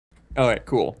All right,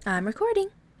 cool. I'm recording.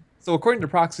 So according to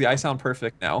Proxy, I sound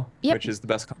perfect now, Yep. which is the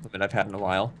best compliment I've had in a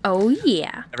while. Oh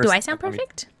yeah. Ever Do I since sound I mean,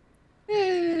 perfect?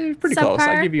 pretty close.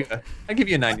 Subpar. I give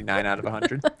you a 99 out of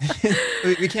 100.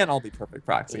 We can't all be perfect,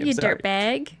 Proxy. I'm You sorry.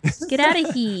 dirtbag. Get out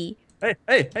of here.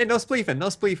 Hey, no spleefing, no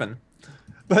spleefing.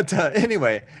 But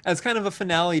anyway, as kind of a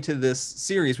finale to this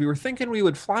series, we were thinking we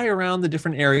would fly around the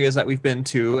different areas that we've been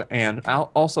to and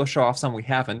also show off some we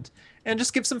haven't, and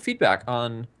just give some feedback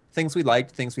on things we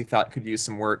liked, things we thought could use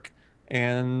some work,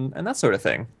 and that sort of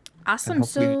thing. And Awesome.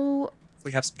 So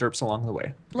hopefully have some derps along the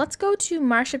way. let's go to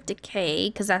Marsh of Decay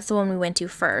because that's the one we went to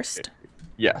first.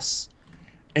 Yes.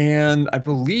 And I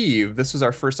believe this was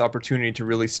our first opportunity to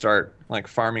really start like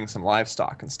farming some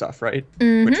livestock and stuff, right? Which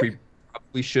Mm-hmm. we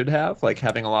probably should have, like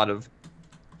having a lot of,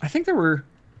 I think there were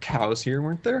cows here,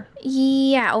 weren't there?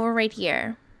 Yeah, over right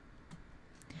here.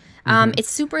 Mm-hmm. It's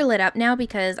super lit up now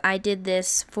because I did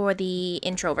this for the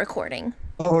intro recording.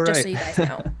 All Just so right. you guys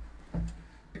know.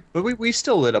 But we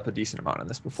still lit up a decent amount on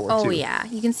this before Oh too. yeah,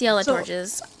 you can see all the So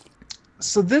torches.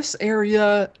 so this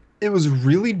area, it was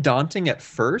really daunting at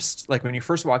first, like when you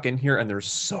first walk in here and there's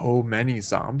so many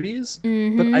zombies. But I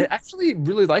Mm-hmm. actually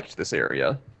really liked this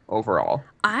area overall.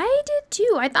 I did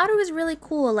too. I thought it was really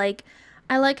cool. Like,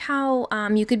 I like how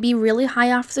you could be really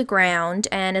high off the ground,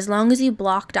 and as long as you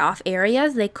blocked off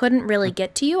areas, they couldn't really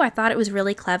get to you. I thought it was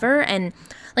really clever, and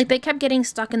like they kept getting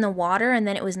stuck in the water, and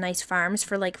then it was nice farms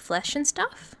for like flesh and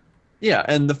stuff. Yeah,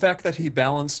 and the fact that he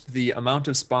balanced the amount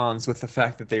of spawns with the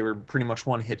fact that they were pretty much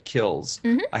one-hit kills,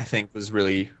 Mm-hmm. I think was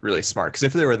really, really smart. Because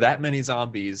if there were that many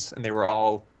zombies and they were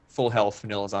all full health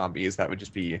vanilla zombies, that would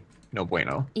just be no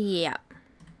bueno. Yeah,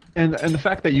 And the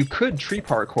fact that you could tree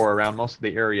parkour around most of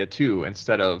the area too,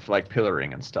 instead of like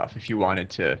pillaring and stuff, if you wanted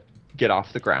to get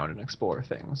off the ground and explore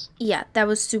things. yeah, that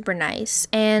was super nice.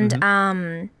 And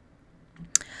Hmm.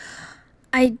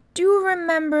 I do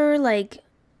remember like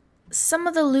some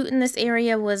of the loot in this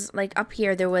area was like up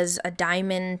here. There was a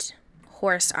diamond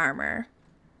horse armor.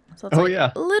 So it's Oh like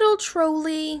yeah. a little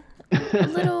trolly, a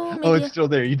little Oh, maybe it's still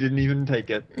there. You didn't even take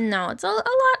it. no, it's a lot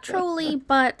trolly,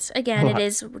 but A again, it lot.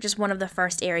 is just one of the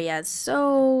first areas,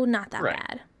 so not that Right.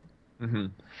 bad. Hmm.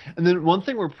 And then one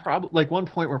thing we're probably like one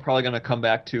point we're probably going to come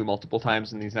back to multiple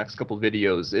times in these next couple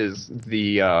videos is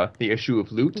the issue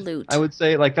of loot. I Loot. would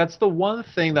say like that's the one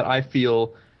thing that I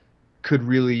feel could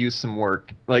really use some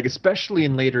work, like especially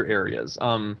in later areas.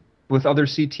 With other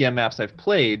CTM maps I've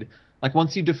played, like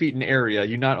once you defeat an area,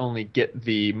 you not only get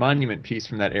the monument piece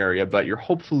from that area, but you're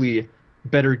hopefully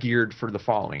better geared for the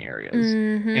following areas.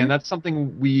 Mm-hmm. And that's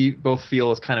something we both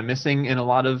feel is kind of missing in a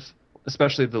lot of,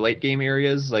 especially the late game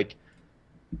areas. Like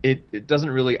it doesn't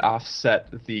really offset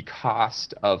the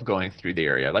cost of going through the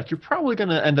area. Like you're probably going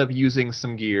to end up using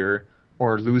some gear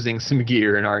or losing some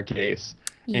gear in our case,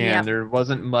 and Yep. there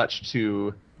wasn't much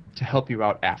to help you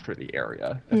out after the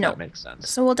area, if No. that makes sense.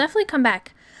 So we'll definitely come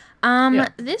back. Yeah.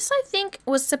 This I think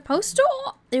was supposed to.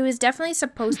 It was definitely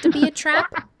supposed to be a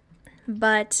trap,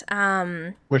 but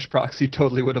Which proxy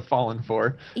totally would have fallen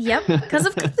for. yep, because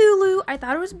of Cthulhu, I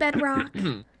thought it was bedrock.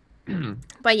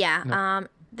 But yeah, No.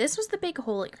 this was the big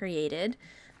hole it created,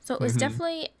 so it was Hmm.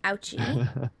 definitely ouchy.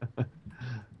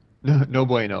 No, no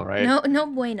bueno, right? No, no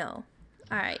bueno.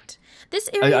 All right, this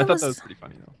I area thought that was was pretty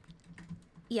funny though.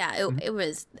 yeah, Mhm. it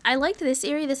was. I liked this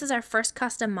area. This is our first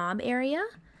custom mob area.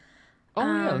 Oh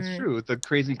yeah, that's Um, true. The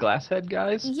crazy glass head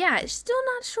guys. yeah, still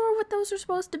not sure what those are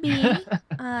supposed to be.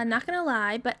 Not gonna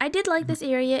lie, but I did like this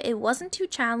area. It wasn't too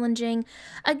challenging.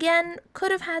 Again,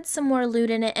 could have had some more loot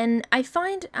in it, and I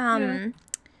find Yeah.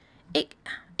 it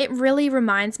it really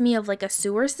reminds me of like a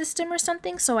sewer system or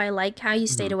something. So I like how you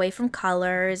stayed Mhm. away from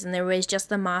colors, and there was just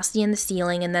the mossy in the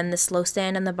ceiling, and then the slow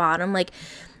sand on the bottom. Like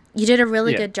you did a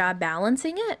really Yeah. good job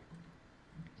balancing it.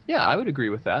 Yeah, I would agree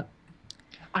with that.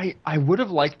 I would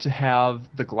have liked to have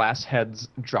the glass heads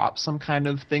drop some kind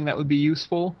of thing that would be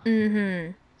useful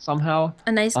Mm-hmm. somehow.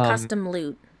 A nice Um, custom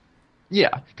loot.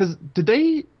 yeah, because did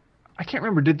they? I can't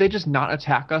remember. Did they just not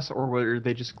attack us, or were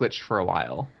they just glitched for a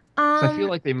while? Because I feel Um,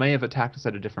 like they may have attacked us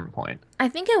at a different point. I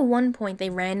think at one point they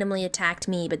randomly attacked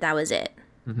me, but that was it.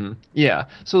 Yeah,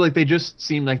 so like they just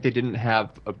seemed like they didn't have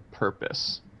a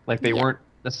purpose. Like they Yeah. weren't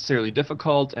necessarily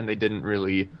difficult, and they didn't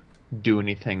really do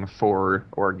anything for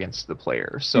or against the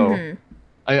player. So Mm-hmm.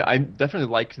 I definitely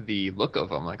liked the look of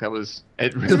them. Like that was it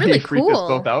It's really really freaked us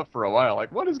both cool. out for a while.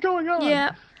 Like what is going on?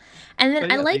 Yeah. And then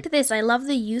But I yeah, liked this. I love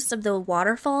the use of the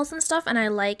waterfalls and stuff, and I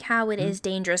like how it mhm. is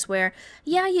dangerous where,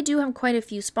 yeah, you do have quite a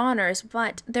few spawners,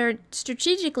 but they're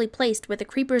strategically placed where the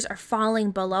creepers are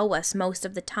falling below us most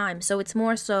of the time. So it's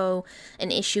more so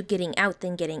an issue getting out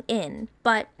than getting in.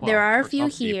 But there Well, are a for few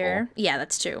some people. here. Yeah,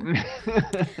 that's true.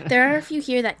 There are a few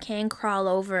here that can crawl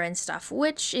over and stuff,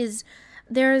 which is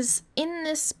there's in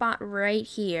this spot right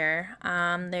here.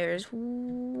 There's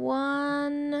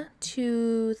one,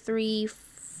 two, three,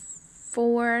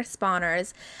 four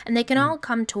spawners, and they can Mm, all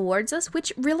come towards us,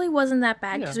 which really wasn't that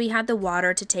bad yeah, because we had the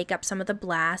water to take up some of the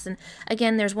blast. And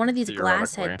again, there's one of these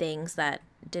glass head theoretically. things that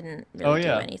didn't Oh really do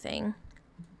yeah. anything.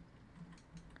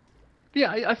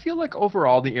 Yeah, I feel like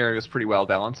overall the area was pretty well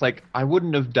balanced. Like I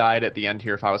wouldn't have died at the end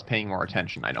here if I was paying more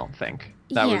attention, I don't think.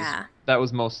 Yeah. That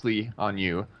was mostly on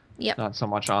you, Yep. not so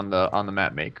much on the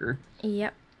map maker.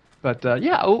 Yep. But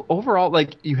yeah, overall,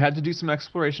 like you had to do some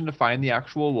exploration to find the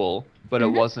actual wool, but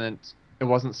Mhm. it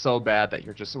wasn't so bad that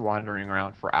you're just wandering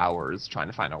around for hours trying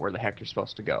to find out where the heck you're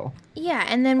supposed to go. Yeah,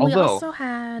 and then we Although also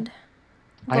had.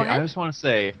 Go I ahead. just want to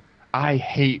say I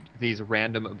hate these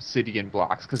random obsidian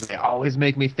blocks because they always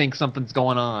make me think something's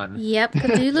going on. Yep,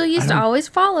 Cthulhu I used to don't always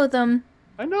follow them.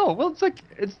 I know. Well, it's like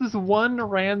it's this one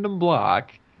random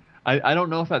block. I don't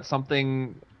know if that's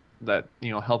something that,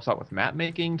 helps out with map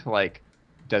making to like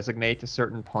designate a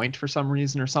certain point for some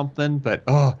reason or something, but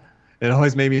oh, it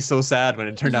always made me so sad when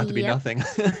it turned out to be Yep. nothing.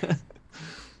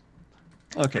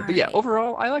 Okay, All but yeah, right.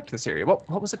 overall I liked this area. What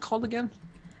was it called again?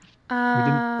 We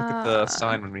didn't look at the Uh,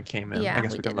 sign when we came in. I yeah,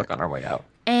 guess we we can didn't. look on our way out.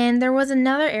 And there was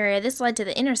another area. This led to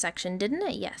the intersection, didn't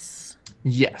it? Yes.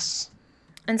 Yes.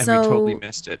 And And we totally so,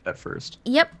 missed it at first.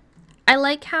 yep. I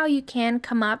like how you can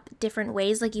come up different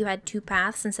ways, like you had two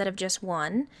paths instead of just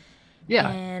one. Yeah.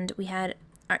 And we had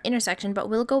our intersection, but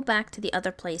we'll go back to the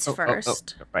other place Oh,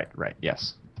 first. right, right.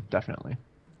 Yes, definitely.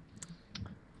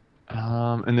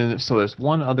 And then so there's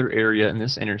one other area in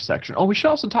this intersection. Oh, we should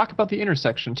also talk about the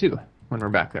intersection too when we're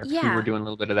back there because we were Yeah, doing a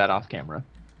little bit of that off camera.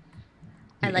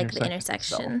 I The like the intersection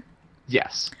itself. intersection.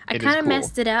 Yes, I it is kind of cool.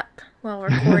 messed it up while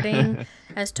recording.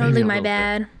 That's Maybe totally a my little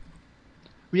bit. bad.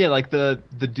 Yeah, like the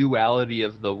duality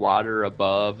of the water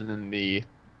above and then the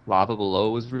lava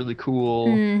below was really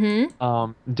cool. Mm-hmm.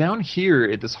 Down here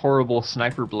at this horrible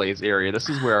sniper blaze area, this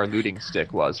is where our looting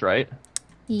stick was, right?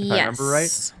 If I remember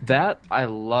right. Yes. That I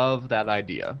love that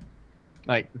idea.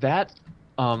 Like that,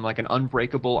 like an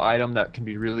unbreakable item that can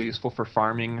be really useful for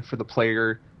farming for the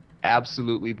player.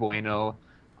 Absolutely bueno.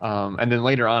 And then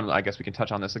later on, I guess we can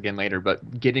touch on this again later,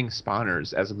 but getting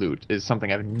spawners as loot is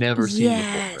something I've never seen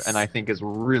before, and I Yes. think is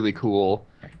really cool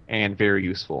and very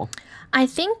useful. I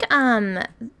think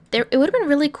there it would have been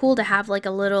really cool to have like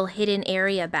a little hidden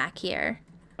area back here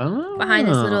behind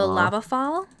this little Oh, lava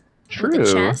fall with a true.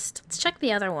 chest. Let's check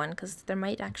the other one because there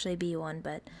might actually be one,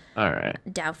 but All right.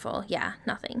 doubtful. Yeah,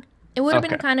 nothing. It would have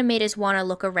been Okay. kind of made us want to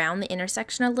look around the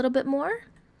intersection a little bit more.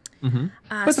 hmm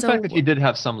Uh, But the fact that you so did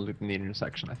have some loot in the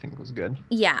intersection, I think was good.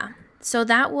 yeah, so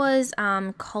that was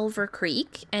Culver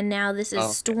Creek, and now this is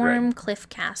Oh, okay, right. Storm Cliff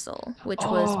Castle, which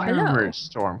was Oh, I remember below.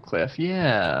 Stormcliff.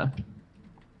 Yeah.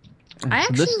 I And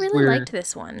so actually this is really where liked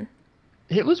this one.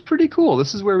 it was pretty cool.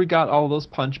 This is where we got all those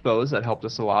punch bows that helped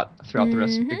us a lot throughout the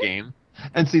rest of the Mm-hmm. game.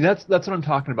 And see, that's what I'm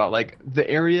talking about. Like the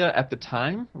area at the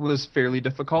time was fairly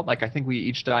difficult. Like I think we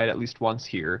each died at least once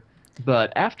here.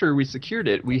 But after we secured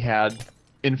it, we had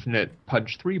infinite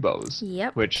punch three bows,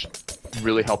 Yep. which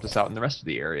really helped us out in the rest of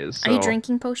the areas. Are you So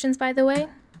drinking potions, by the way?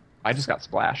 I just got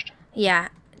splashed. Yeah,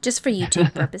 just for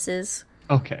YouTube purposes.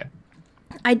 Okay.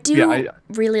 I Yeah, do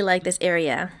really like this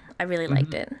area. I really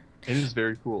liked mhm. it. It is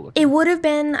very cool It looking. would have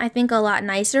been, I think, a lot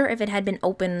nicer if it had been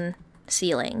open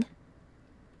ceiling.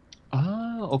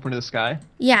 Ah, open to the sky.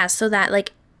 Yeah, so that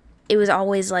like it was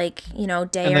always like,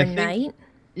 day And or I think night.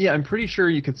 Yeah, I'm pretty sure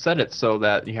you could set it so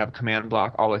that you have a command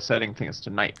block always setting things to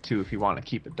night too if you want to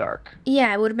keep it dark.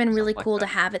 Yeah, it would have been really Something like cool to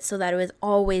that. have it so that it was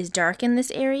always dark in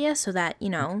this area so that,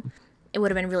 it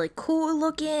would have been really cool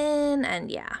looking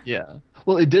and yeah. Yeah.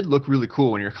 Well, it did look really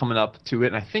cool when you're coming up to it,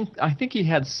 and I think he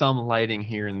had some lighting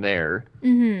here and there.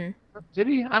 Mhm. Did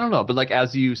he? I don't know, but like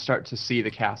as you start to see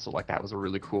the castle, like that was a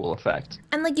really cool effect.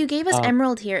 And like you gave us Um,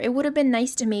 emerald here. It would have been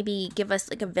nice to maybe give us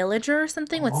like a villager or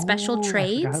something with special oh, I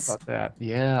forgot trades about that.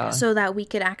 Yeah. so that we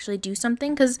could actually do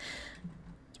something cuz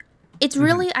it's hmm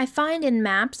really I find in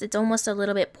maps it's almost a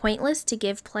little bit pointless to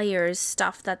give players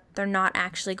stuff that they're not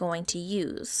actually going to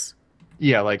use.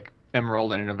 Yeah, like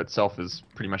Emerald in and of itself is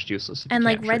pretty much useless if you And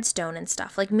like can't trade. redstone and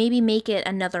stuff. Like maybe make it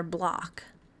another block.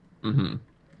 hmm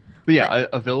But But yeah,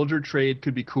 a villager trade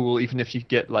could be cool, even if you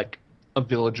get like a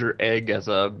villager egg as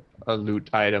a loot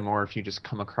item, or if you just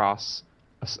come across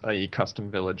a custom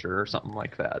villager or something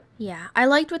like that. Yeah, I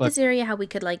liked with But this area how we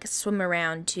could like swim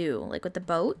around too, like with the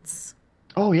boats.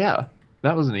 oh yeah,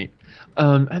 that was neat.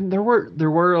 And there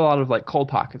were a lot of like coal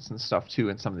pockets and stuff too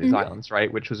in some of these Hmm. islands,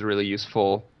 right? Which was really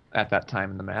useful at that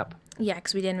time in the map. Yeah,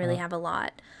 because we didn't really Uh, have a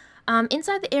lot.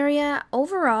 Inside the area,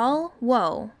 overall,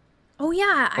 whoa. Oh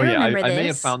yeah, I oh yeah, remember I may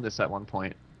have this. found this at one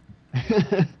point.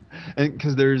 And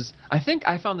because I think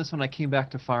I found this when I came back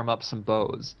to farm up some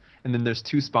bows, and then there's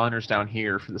two spawners down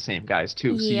here for the same guys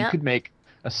too. So you Yep, could make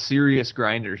a serious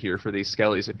grinder here for these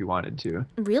skellies if you wanted to.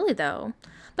 really though.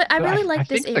 But I But really I like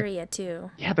this think the area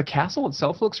too. yeah, the castle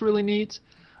itself looks really neat.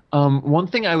 One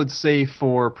thing I would say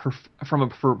from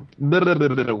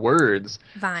a words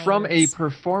from a Vines.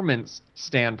 performance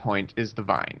standpoint is the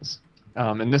vines,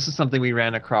 and this is something we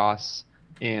ran across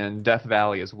in Death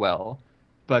Valley as well.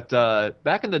 But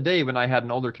back in the day when I had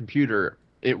an older computer,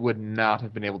 it would not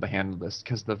have been able to handle this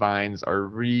because the vines are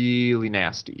really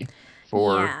nasty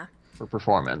for Yeah. for I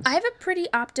performance. have a pretty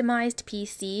optimized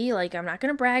PC. Like, I'm not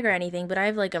gonna brag or anything, but I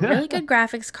have like a really good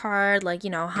graphics card, like,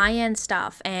 high end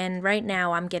stuff. And right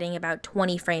now I'm getting about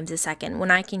 20 frames a second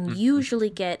when I can usually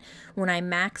get, when I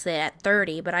max it at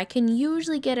 30, but I can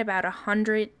usually get about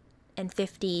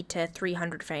 150 to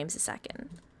 300 frames a second.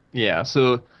 Yeah,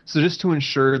 so just to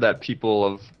ensure that people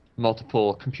of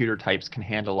multiple computer types can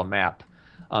handle a map,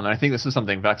 and I think this is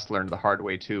something Vex learned the hard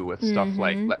way too with stuff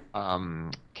like Mm-hmm.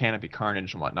 Canopy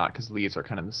Carnage and whatnot, because leaves are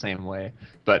kind of the same way.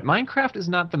 But Minecraft is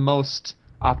not the most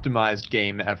optimized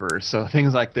game ever, so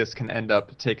things like this can end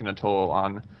up taking a toll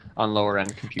on lower end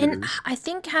And computers. I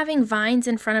think having vines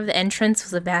in front of the entrance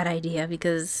was a bad idea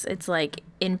because it's like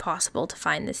impossible to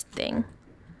find this thing.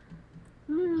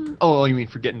 Oh, you mean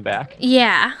for getting back?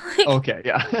 Yeah, like, Okay,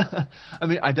 yeah. I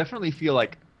mean, I definitely feel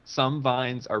like some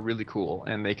vines are really cool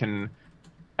and they can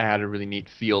add a really neat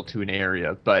feel to an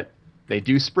area, but they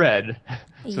do spread,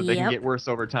 so they can yep. get worse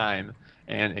over time,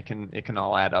 and it can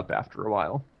all add up after a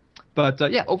while. But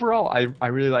yeah, overall, I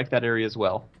really like that area as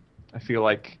well. I feel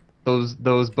like those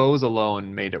bows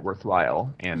alone made it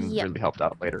worthwhile and Yep. really helped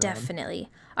out later on. Definitely.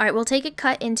 All right, we'll take a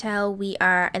cut until we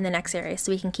are in the next area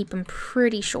so we can keep them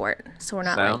pretty short so we're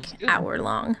not like Sounds good. hour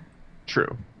long.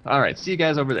 True. All right, see you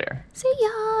guys over there. See ya.